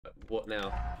What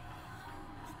now?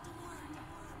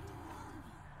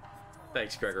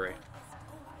 Thanks, Gregory.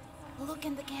 Look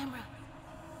in the camera.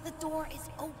 The door is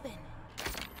open.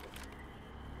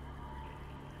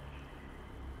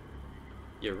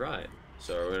 You're right.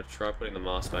 So we're gonna try putting the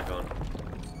mask back on.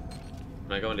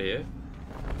 Can I go into here?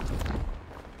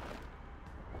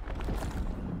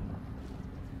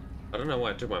 I don't know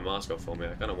why I took my mask off for me.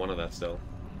 I kind of wanted that still.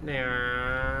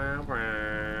 Alright,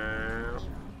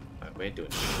 we ain't doing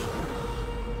shit.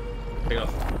 Take it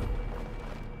off.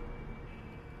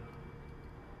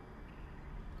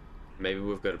 Maybe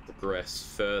we've got to progress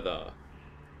further.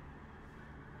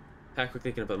 How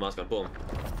quickly can I put the mask on? Boom.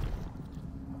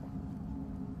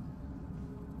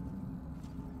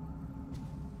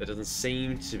 There doesn't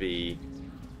seem to be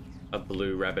a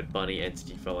blue rabbit bunny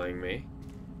entity following me.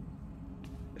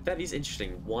 But that is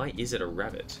interesting. Why is it a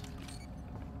rabbit?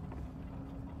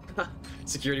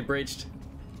 Security breached.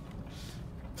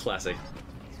 Classic.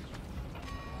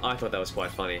 I thought that was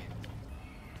quite funny.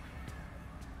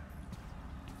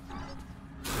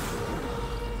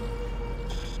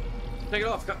 Take it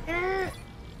off. Go. I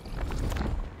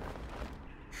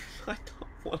don't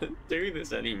want to do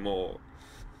this anymore.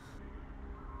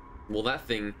 Well, that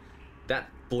thing,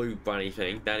 that blue bunny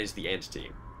thing, that is the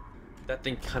entity. That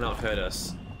thing cannot hurt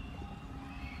us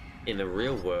in the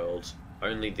real world,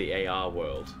 only the AR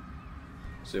world.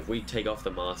 So if we take off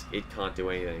the mask, it can't do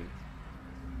anything.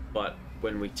 But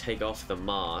when we take off the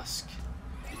mask,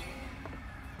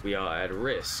 we are at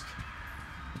risk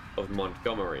of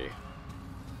Montgomery.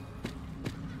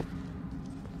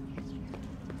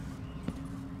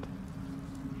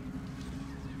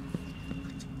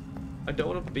 I don't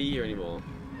want to be here anymore.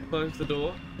 Close the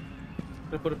door.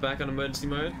 Can I put it back on emergency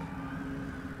mode?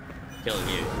 Killing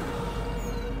you.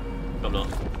 I'm not.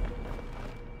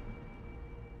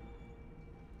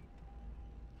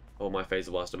 Oh, my phaser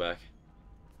blaster back.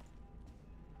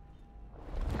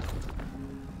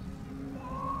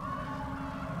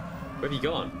 Where have you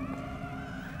gone?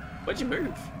 Where'd you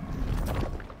move?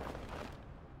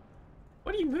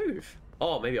 Why do you move?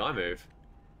 Oh, maybe I move.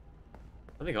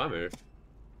 I think I moved.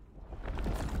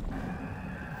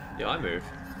 Yeah, I move.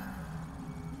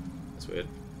 That's weird.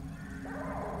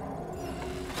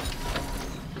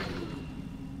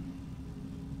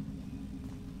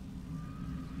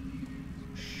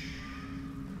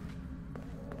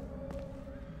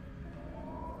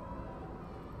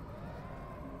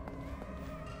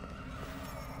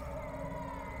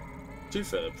 Two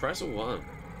for the price of one.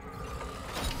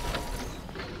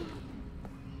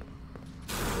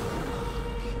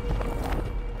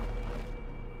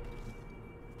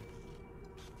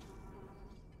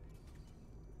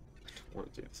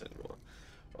 Do this anymore.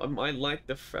 I like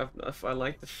the FNAF. I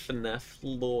like the FNAF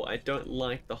lore. I don't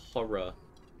like the horror.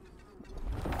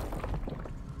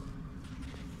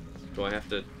 Do I have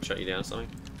to shut you down or something?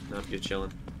 No, you're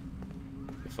chilling.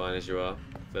 You're fine as you are,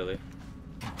 clearly.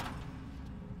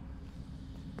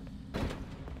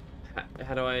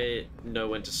 How do I know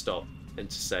when to stop and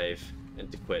to save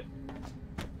and to quit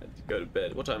and to go to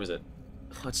bed? What time is it?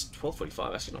 Oh, it's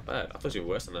 12:45. Actually, not bad. I thought you were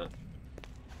worse than that.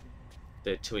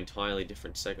 They're two entirely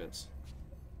different segments.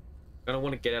 I don't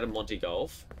want to get out of Monty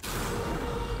Golf.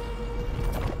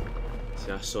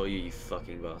 See, I saw you, you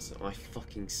fucking bastard. I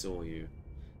fucking saw you.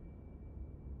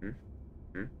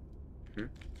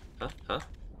 Huh? You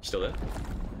still there?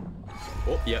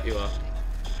 Oh, yeah, you are.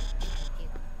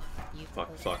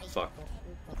 Fuck.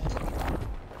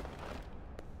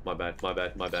 My bad.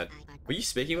 Were you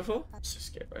speaking before? I'm so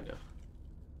scared right now.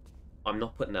 I'm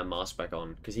not putting that mask back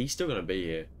on, because he's still gonna be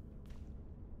here.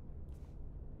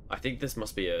 I think this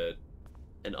must be an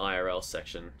IRL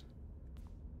section.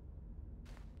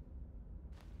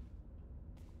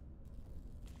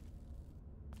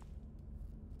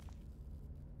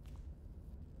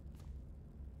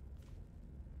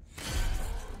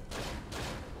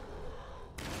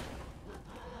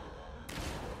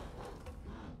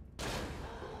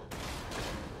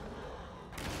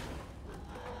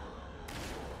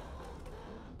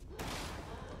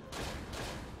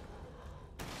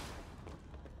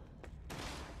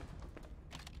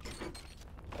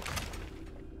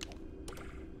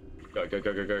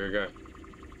 Go.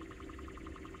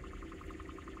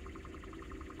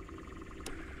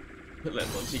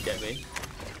 Let Monty get me.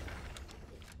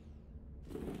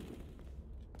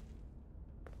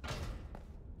 I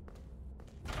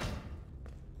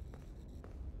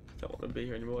don't want to be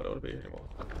here anymore.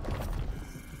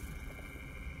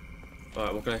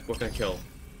 Alright, what can I kill?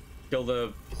 Kill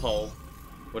the pole.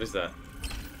 What is that?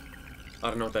 I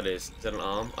don't know what that is. Is that an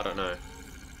arm? I don't know.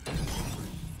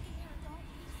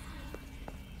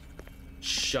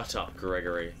 Shut up,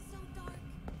 Gregory.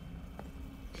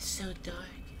 It's so dark.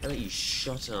 How about you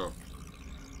shut up?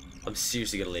 I'm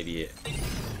seriously gonna leave you here.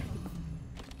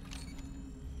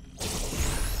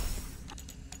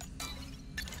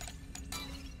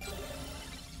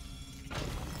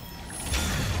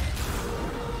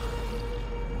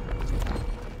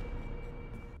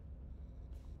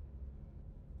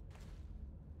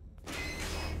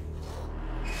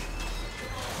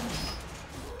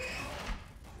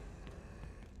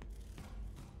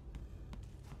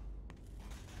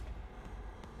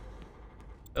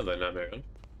 Hello, Nightmare.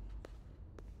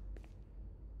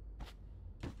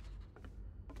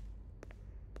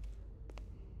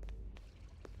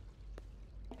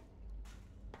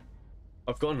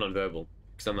 I've gone nonverbal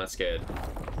because I'm that scared.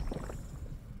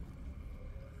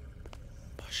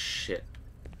 Oh shit.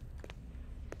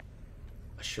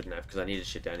 I shouldn't have because I needed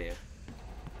shit down here.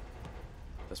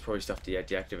 That's probably stuff to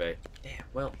deactivate. Damn,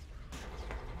 well.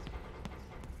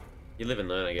 You live and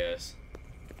learn, I guess.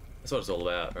 That's what it's all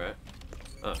about, right?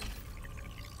 Oh.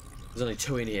 There's only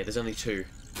 2 in here. There's only 2.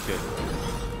 Good.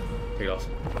 Take it off.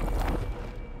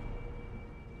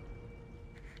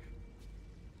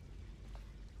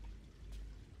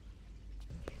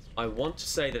 I want to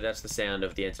say that that's the sound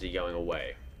of the entity going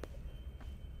away.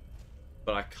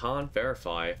 But I can't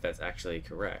verify if that's actually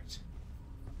correct.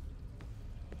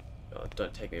 Oh,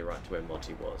 don't take me right to where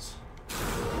Monty was.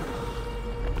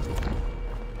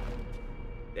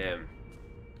 Damn.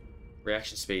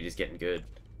 Reaction speed is getting good.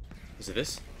 Is it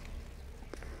this?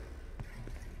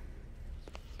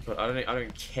 But I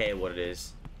don't care what it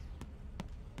is.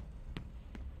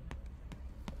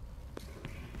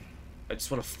 I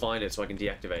just want to find it so I can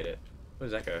deactivate it. Where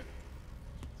does that go?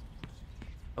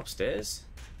 Upstairs?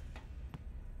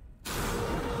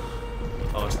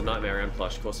 Oh, it's the Nightmare M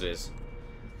plush. Of course it is.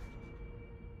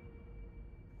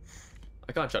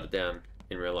 I can't shut it down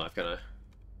in real life, can I?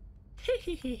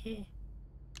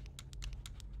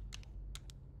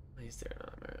 Is there a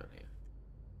Nightmare on here?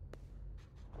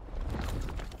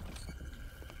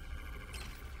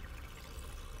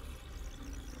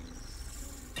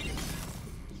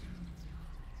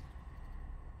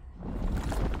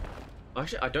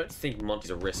 Actually, I don't think Monty's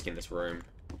a risk in this room.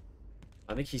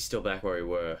 I think he's still back where we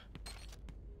were.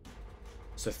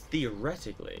 So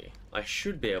theoretically, I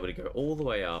should be able to go all the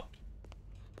way up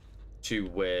to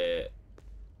where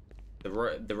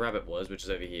the rabbit was, which is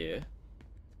over here.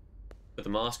 Put the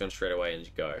mask on straight away and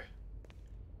just go.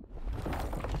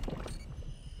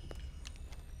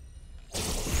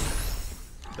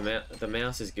 The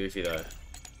mouse is goofy though.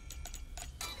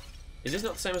 Is this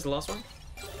not the same as the last one?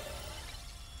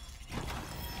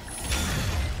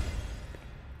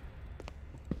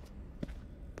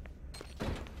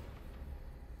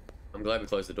 I'm glad we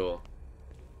closed the door.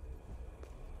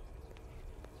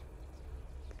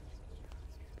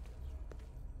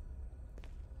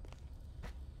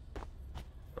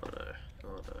 Oh no, oh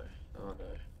no, oh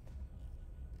no.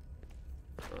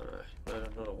 Oh no, no,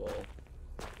 not a wall.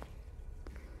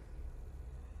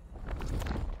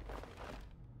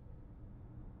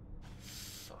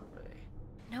 Fuck me.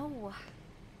 No,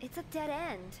 it's a dead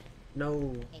end.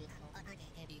 No.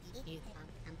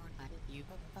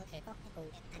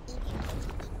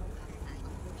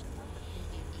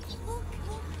 Look!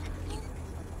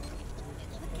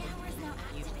 The camera's now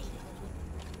activated.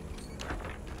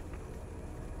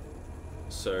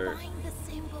 So. Find the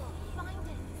symbol. Find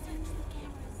it. Search the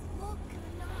cameras. Look,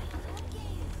 not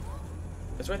looking.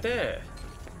 It's right there.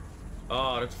 Oh,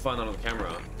 I have to find that on the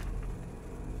camera.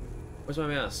 Where's my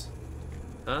mouse?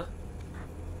 Huh?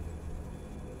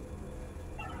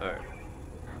 Oh.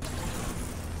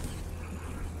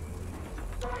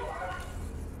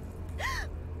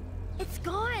 It's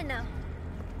gone.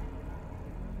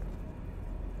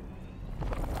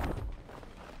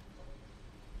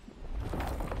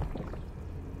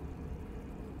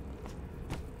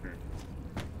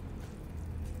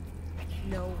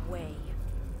 No way.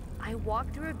 I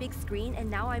walked through a big screen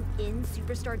and now I'm in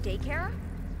Superstar Daycare?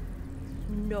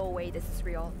 No way this is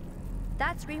real.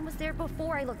 That screen was there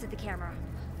before I looked at the camera.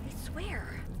 I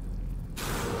swear.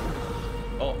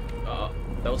 Oh,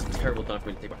 that was a terrible time for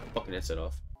me to take my fucking headset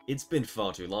off. It's been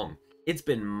far too long. It's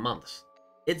been months.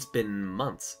 It's been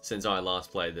months since I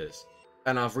last played this.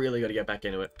 And I've really got to get back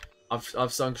into it.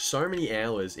 I've sunk so many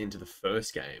hours into the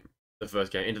first game,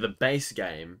 into the base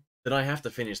game, that I have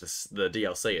to finish the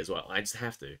DLC as well. I just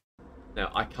have to.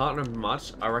 Now, I can't remember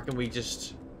much. I reckon we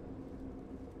just...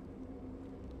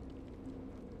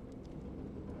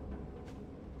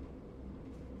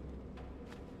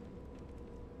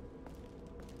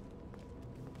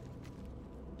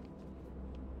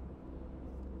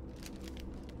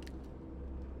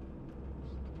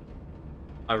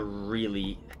 I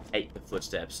really hate the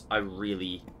footsteps. I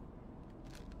really...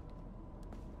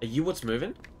 Are you what's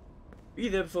moving? Were you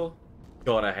there before?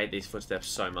 God, I hate these footsteps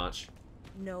so much.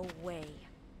 No way.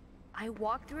 I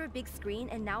walked through a big screen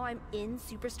and now I'm in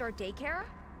Superstar Daycare?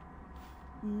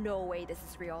 No way this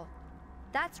is real.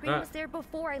 That screen was there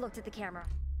before I looked at the camera.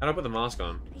 How do I put the mask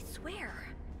on? I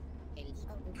swear.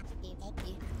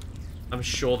 I'm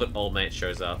sure that old mate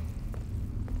shows up.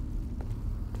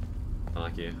 I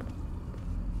like you.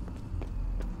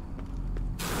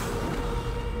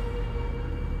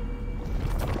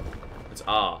 It's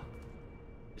R.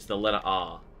 It's the letter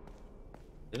R.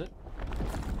 Is it?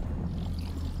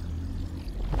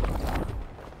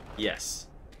 Yes.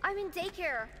 I'm in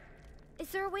daycare. Is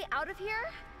there a way out of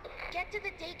here? Get to the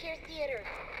daycare theater.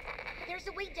 There's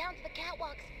a way down to the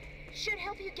catwalks. Should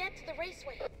help you get to the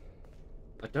raceway.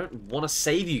 I don't want to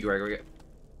save you, Gregory.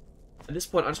 At this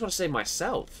point, I just want to save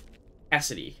myself.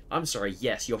 Cassidy, I'm sorry,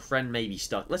 yes, your friend may be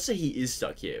stuck. Let's say he is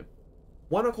stuck here.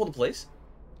 Why not call the police?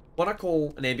 Why not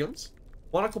call an ambulance?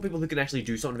 Why not call people who can actually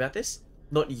do something about this?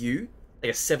 Not you,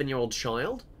 like a 7-year-old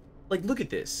child. Like, look at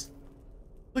this.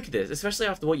 Look at this, especially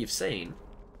after what you've seen.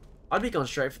 I'd be going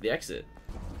straight for the exit.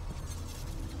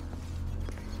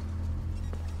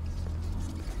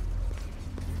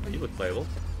 Oh, you look playable.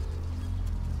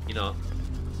 You're not.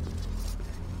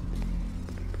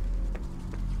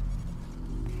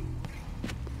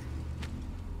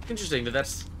 Interesting that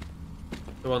that's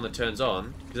the one that turns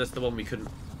on, because that's the one we couldn't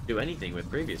do anything with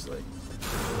previously.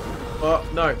 Oh,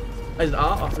 no. Is it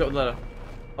R? I forgot the letter.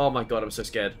 Oh my god, I'm so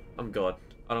scared. I'm God.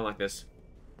 I don't like this.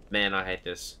 Man, I hate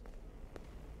this.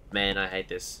 Man, I hate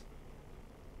this.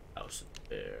 House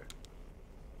there.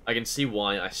 I can see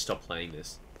why I stopped playing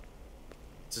this.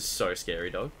 This is so scary,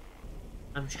 dog.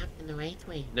 I'm trapped in the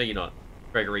raceway. No, you're not.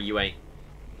 Gregory, you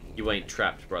ain't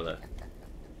trapped, brother.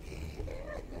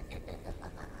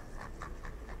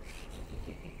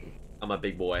 I'm a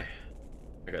big boy.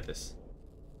 I got this.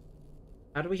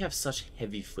 How do we have such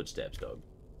heavy footsteps, dog?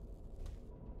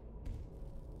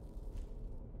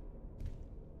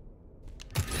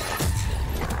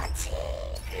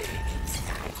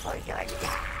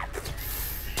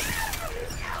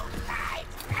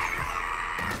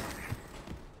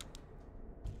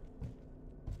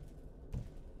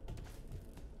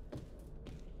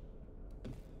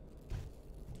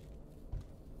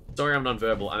 Sorry I'm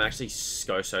non-verbal. I'm actually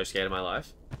so scared of my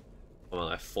life.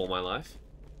 For my life.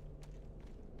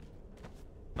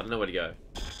 I don't know where to go.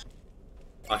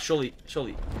 Surely.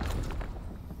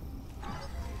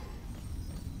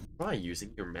 Try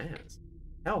using your mask.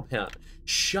 How about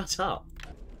shut up?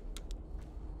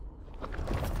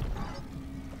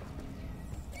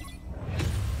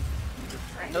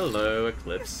 Hello,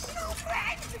 Eclipse.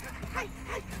 I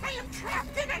am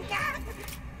trapped in a gap.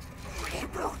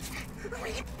 Reboot.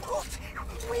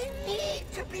 We need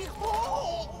to be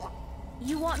whole.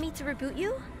 You want me to reboot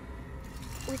you?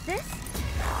 With this?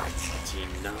 Naughty.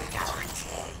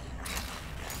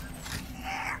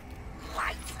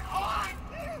 Lights on.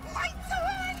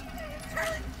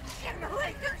 Turn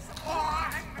generators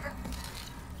on.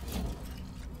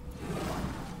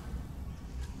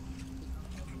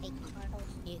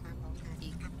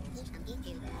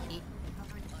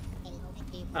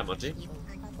 Hi, Monty.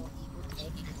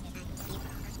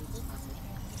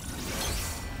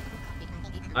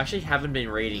 I actually haven't been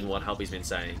reading what Helpy's been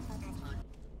saying.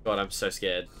 God, I'm so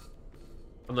scared.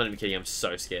 I'm not even kidding, I'm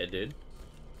so scared, dude.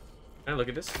 Can I look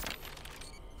at this?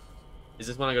 Is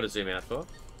this one I gotta zoom out for?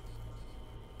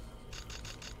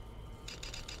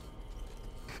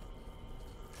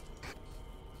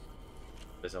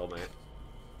 This old mate.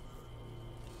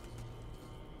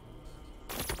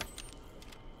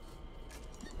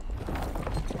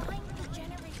 Find the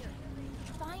generator.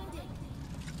 Find it.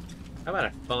 How about I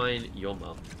find your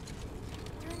mum?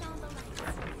 Turn on the lights.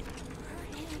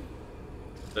 Hurt him.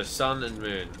 The sun and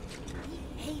moon.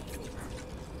 He hates it.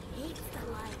 He hates the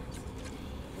light.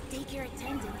 The daycare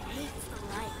attendant hates the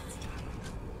light.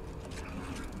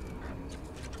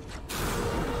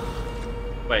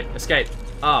 Wait, escape.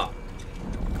 Ah.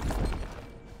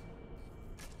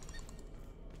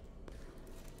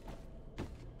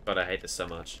 God, I hate this so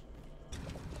much.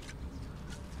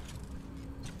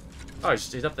 Oh,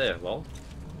 he's up there, lol.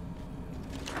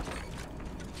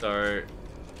 So...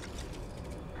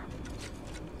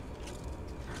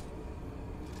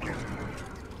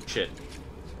 Shit.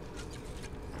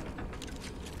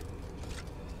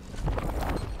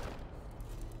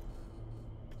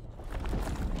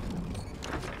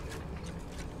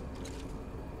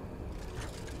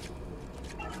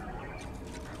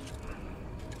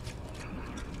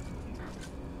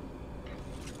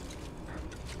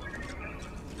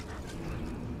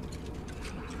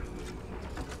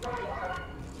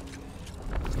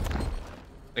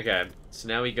 Okay, so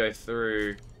now we go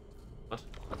through... What?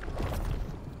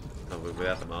 Oh, we're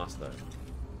without the mask, though.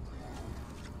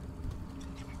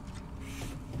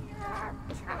 Time.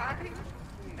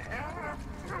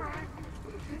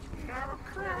 No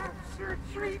crafts or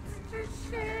treats to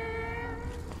share.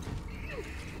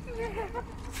 No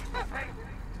time.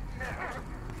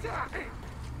 No time.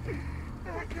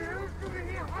 The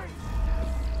googly eyes.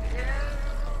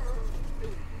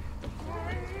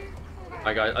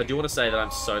 Hi guys, I do want to say that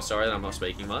I'm so sorry that I'm not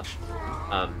speaking much.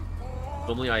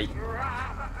 Normally I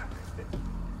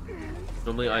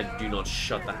do not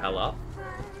shut the hell up,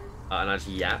 and I just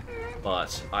yap,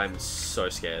 but I'm so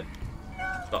scared.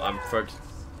 But I'm focused.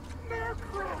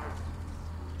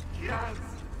 Just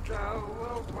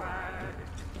go away.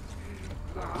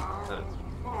 No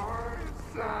more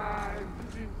sun.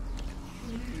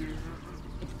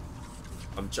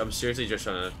 I'm seriously just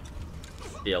trying to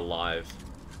be alive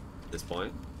at this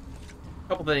point.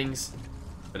 Couple things.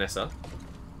 Vanessa,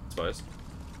 I suppose.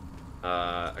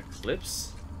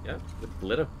 Eclipse? Yeah, with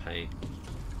glitter paint.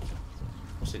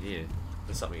 What's in here?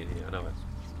 There's something in here, I know it.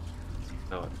 I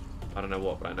know it. I don't know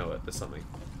what, but I know it. There's something.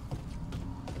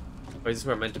 Oh, is this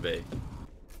where I'm meant to be?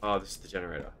 Oh, this is the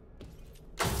generator.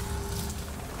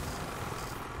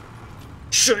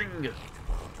 Shing!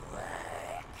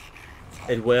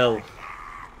 It will.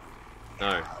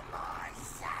 No.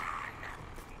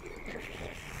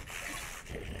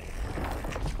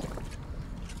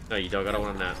 No, you dog, I don't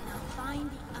want to know. Find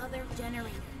the other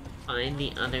generator. Find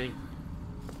the other...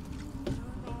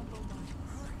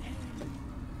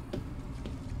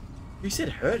 Who said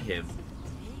hurt him?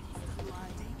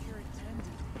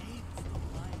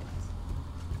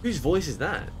 Whose voice is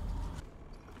that?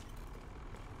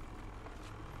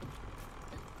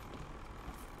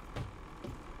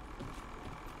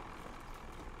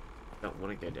 I don't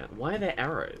want to go down. Why are there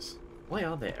arrows? Why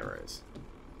are there arrows?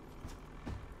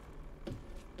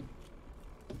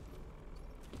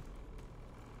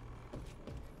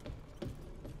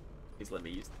 Please let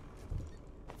me use them.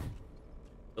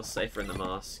 Feel safer in the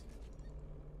mask.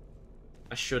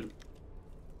 I shouldn't,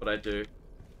 but I do.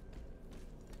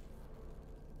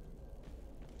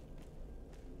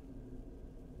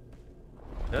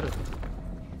 Heard it.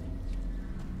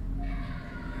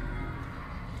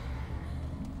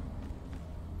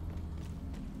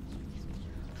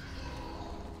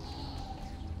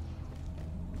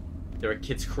 There are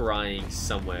kids crying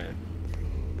somewhere.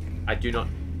 I do not...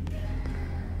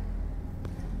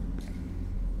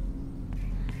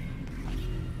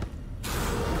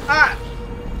 Ah!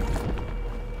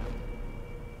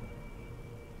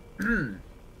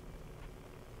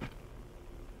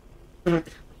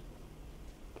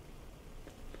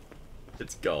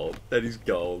 It's gold. That is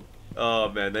gold. Oh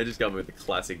man, they just got me with the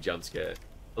classic jump scare.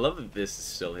 I love that this is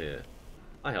still here.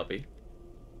 Hi, Helpy.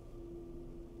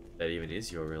 That even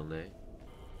is your real name.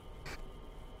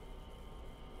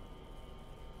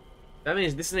 That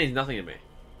means this means nothing to me.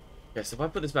 Okay, so if I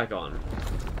put this back on,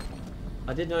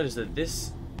 I did notice that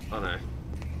this... Oh no.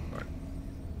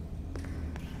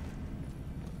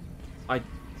 Alright.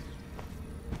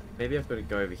 Maybe I've got to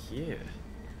go over here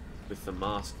with the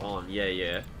mask on. Yeah,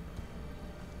 yeah.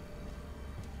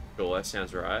 Cool, that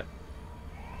sounds right.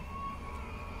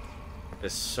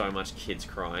 There's so much kids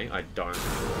crying. I don't...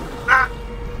 Ah!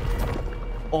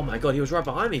 Oh my god, he was right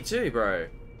behind me too, bro.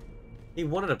 He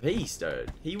wanted a piece,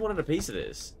 dude. He wanted a piece of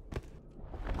this.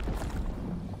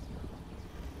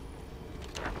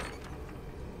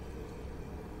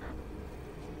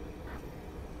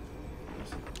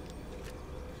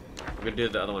 I'm gonna do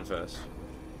the other one first.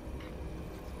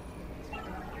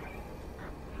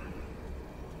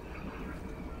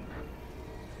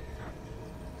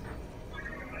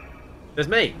 There's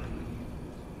me!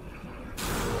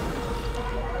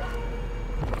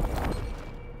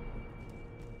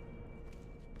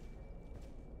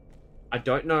 I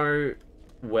don't know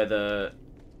whether...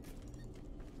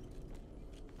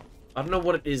 I don't know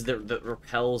what it is that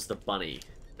repels the bunny. You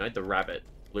know, the rabbit.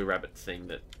 Blue rabbit thing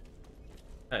that...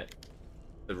 Hey.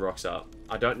 That rocks up.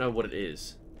 I don't know what it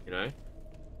is, you know?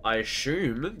 I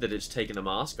assume that it's taken the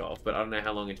mask off, but I don't know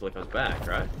how long until it comes back,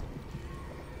 right?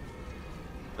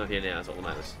 Not here now, that's all that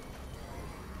matters.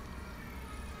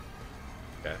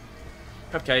 Okay.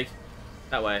 Cupcake.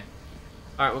 That way.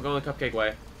 Alright, we're going the cupcake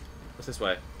way. What's this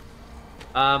way?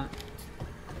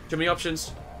 Too many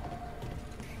options.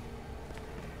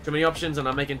 Too many options, and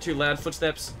I'm making too loud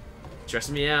footsteps.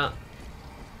 Stressing me out.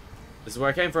 This is where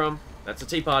I came from. That's a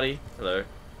tea party. Hello.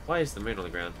 Why is the moon on the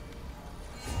ground?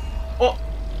 Oh!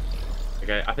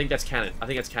 Okay, I think that's canon. I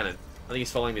think it's canon. I think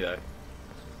he's following me, though.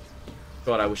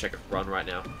 God, I wish I could run right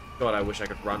now. God, I wish I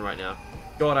could run right now.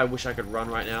 God, I wish I could run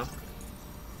right now.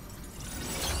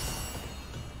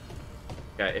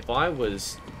 Okay, if I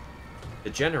was the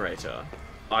generator,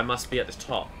 I must be at the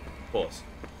top, of course.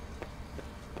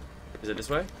 Is it this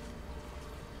way?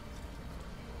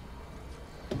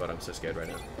 God, I'm so scared right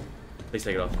now. Please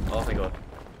take it off. Oh, thank God.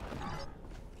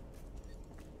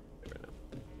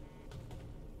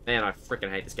 Man, I freaking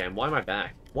hate this game. Why am I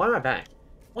back? Why am I back?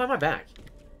 Why am I back?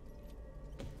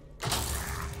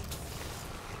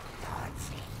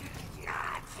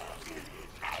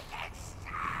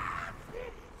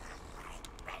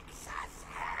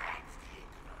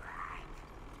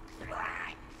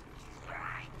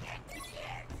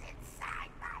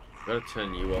 Gotta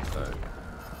turn you off though. There,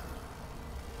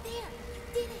 you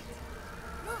did it.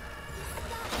 Look,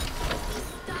 he's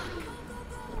stuck.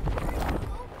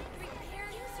 Repair.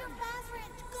 Use your fast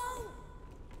wrench. Go.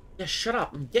 Yeah, shut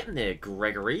up. I'm getting there,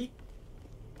 Gregory.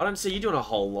 I don't see you doing a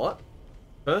whole lot.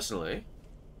 Personally.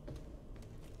 I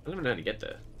don't even know how to get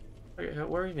there. Okay,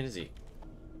 where even is he?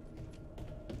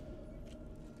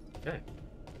 Okay.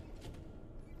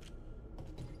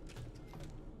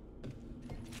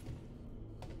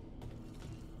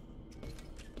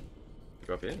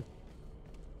 Drop in.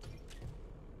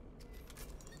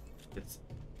 The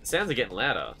sounds are getting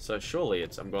louder, so surely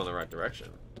I'm going the right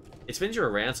direction. It spins you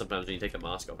around sometimes when you take the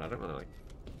mask off. I don't want to like.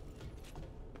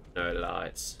 No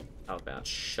lights. How about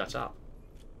shut up?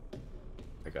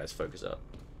 Okay, guys, focus up.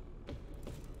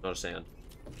 Not a sound.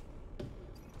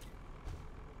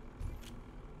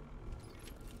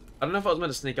 I don't know if I was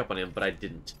meant to sneak up on him, but I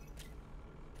didn't.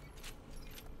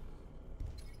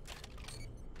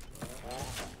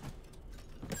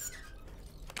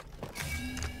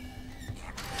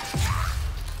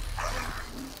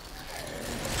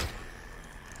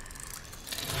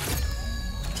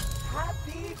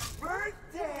 Happy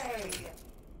birthday!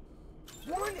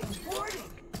 Warning,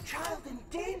 warning! Child in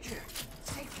danger!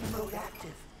 Safety mode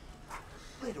active.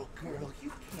 Little girl,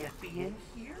 you can't be in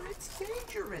here. It's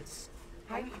dangerous.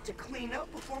 I need to clean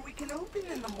up before we can open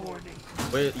in the morning.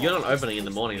 Well, you're not opening in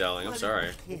the morning, darling. I'm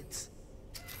sorry. Kids,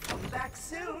 come back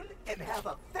soon and have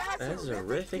a That's a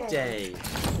horrific horrific day.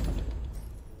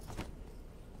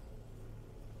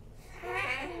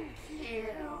 Thank you.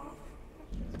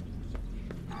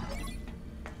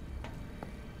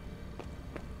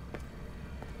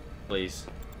 Please.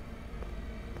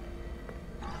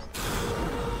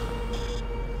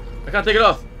 I can't take it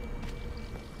off.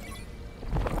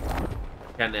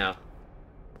 I can now. I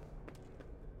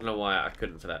don't know why I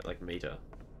couldn't for that, like, meter.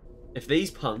 If these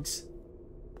punks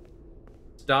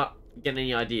start getting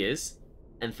any ideas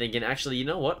and thinking, actually, you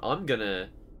know what? I'm gonna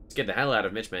get the hell out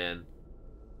of Mitch, man,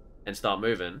 and start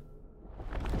moving,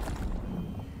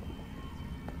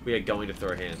 we are going to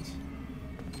throw hands.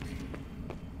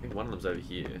 I think one of them's over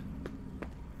here.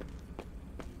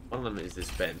 One of them is this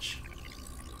bench.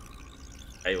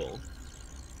 Table.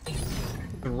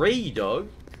 3, dog.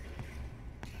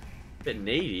 Bit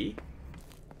needy.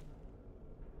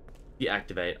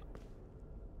 Deactivate.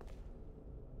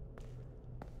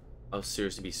 I'll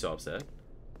seriously be so upset.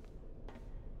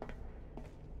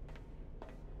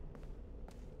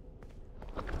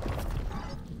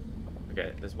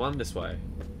 Okay, there's one this way.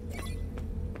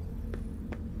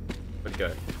 Where'd it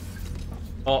go?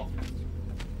 Oh!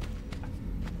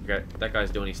 Okay, that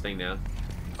guy's doing his thing now.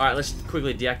 Alright, let's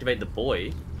quickly deactivate the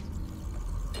boy.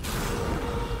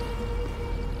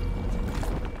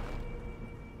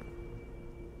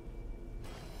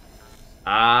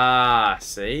 Ah,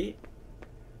 see?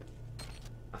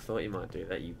 I thought you might do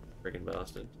that, you friggin'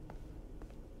 bastard.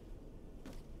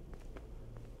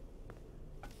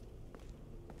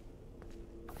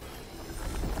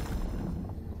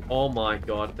 Oh my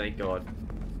god, thank god.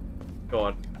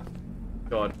 God.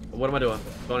 God. What am I doing?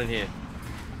 Going in here.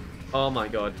 Oh my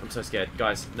god, I'm so scared.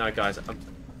 Guys, no guys,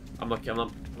 I'm not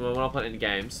playing any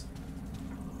games.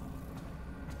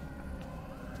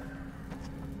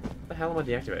 What the hell am I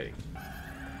deactivating?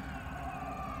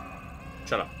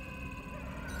 Shut up.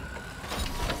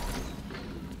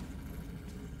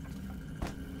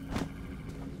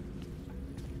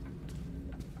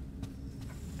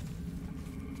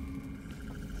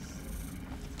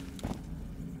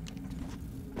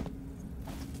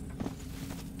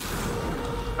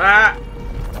 Ah!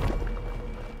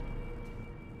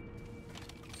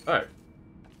 Oh.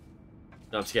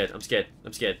 No, I'm scared. I'm scared.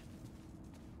 I'm scared.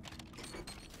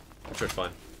 I'm sure it's fine.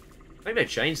 Maybe I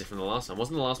changed it from the last time.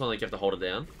 Wasn't the last one like you have to hold it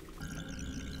down?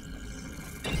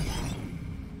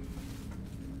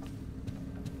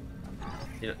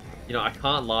 You know, I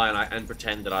can't lie and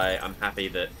pretend that I'm happy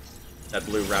that that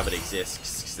blue rabbit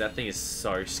exists, because that thing is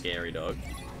so scary, dog.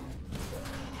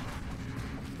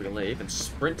 We can leave and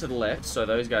sprint to the left so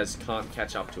those guys can't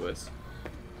catch up to us.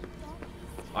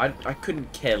 I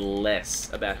couldn't care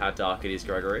less about how dark it is,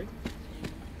 Gregory.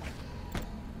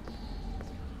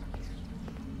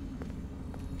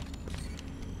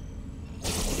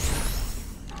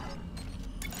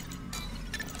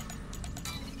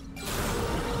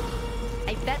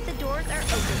 I bet the doors are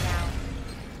open now.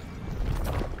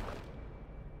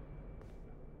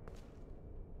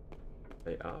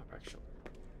 They are, actually.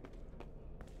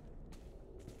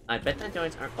 I bet the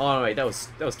doors are... Oh, wait, that was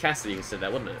Cassidy who said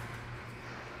that, wasn't it?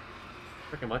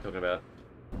 What am I talking about?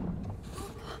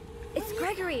 It's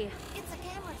Gregory. It's a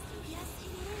camera. Yes, it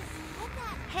is. Look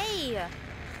at it. Hey,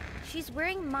 she's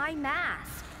wearing my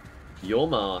mask. Your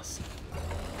mask.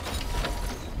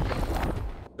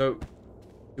 So,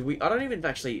 do we... I don't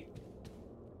actually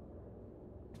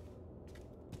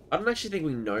think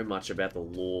we know much about the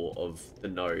lore of the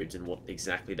nodes and what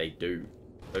exactly they do.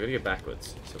 So I'm gonna go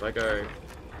backwards. So if I go...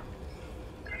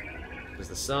 There's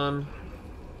the sun.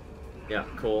 Yeah,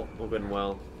 cool. All good and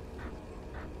well.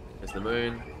 There's the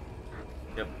moon.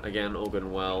 Yep, again, all good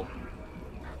and well.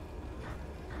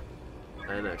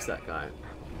 And that's that guy.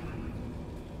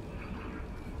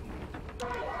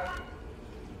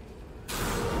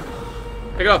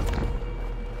 Pick up!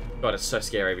 God, it's so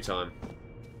scary every time.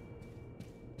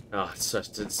 Oh, it's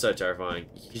so terrifying.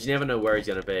 Because you never know where he's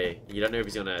going to be. You don't know if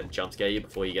he's going to jump scare you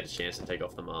before you get a chance to take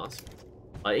off the mask.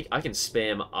 I can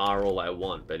spam R all I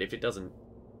want, but if it doesn't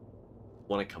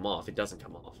want to come off, it doesn't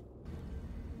come off.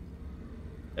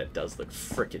 That does look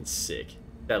freaking sick.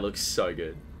 That looks so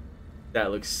good. That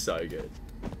looks so good.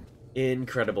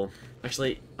 Incredible.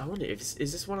 Actually, I wonder if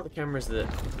is this one of the cameras that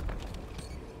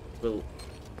will...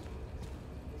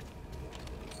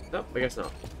 Nope, I guess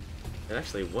not. It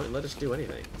actually won't let us do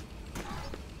anything.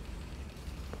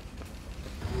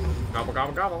 Gobble,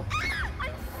 gobble, gobble.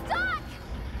 I'm stuck!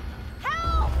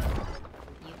 Help!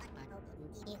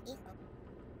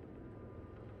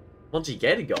 Monty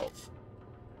Gator Golf.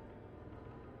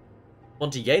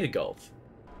 Monty Gator Golf.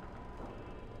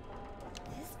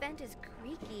 This vent is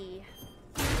creaky.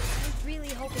 I really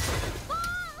hope it's...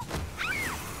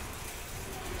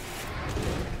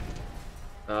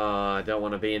 I don't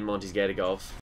want to be in Monty's Gator Golf.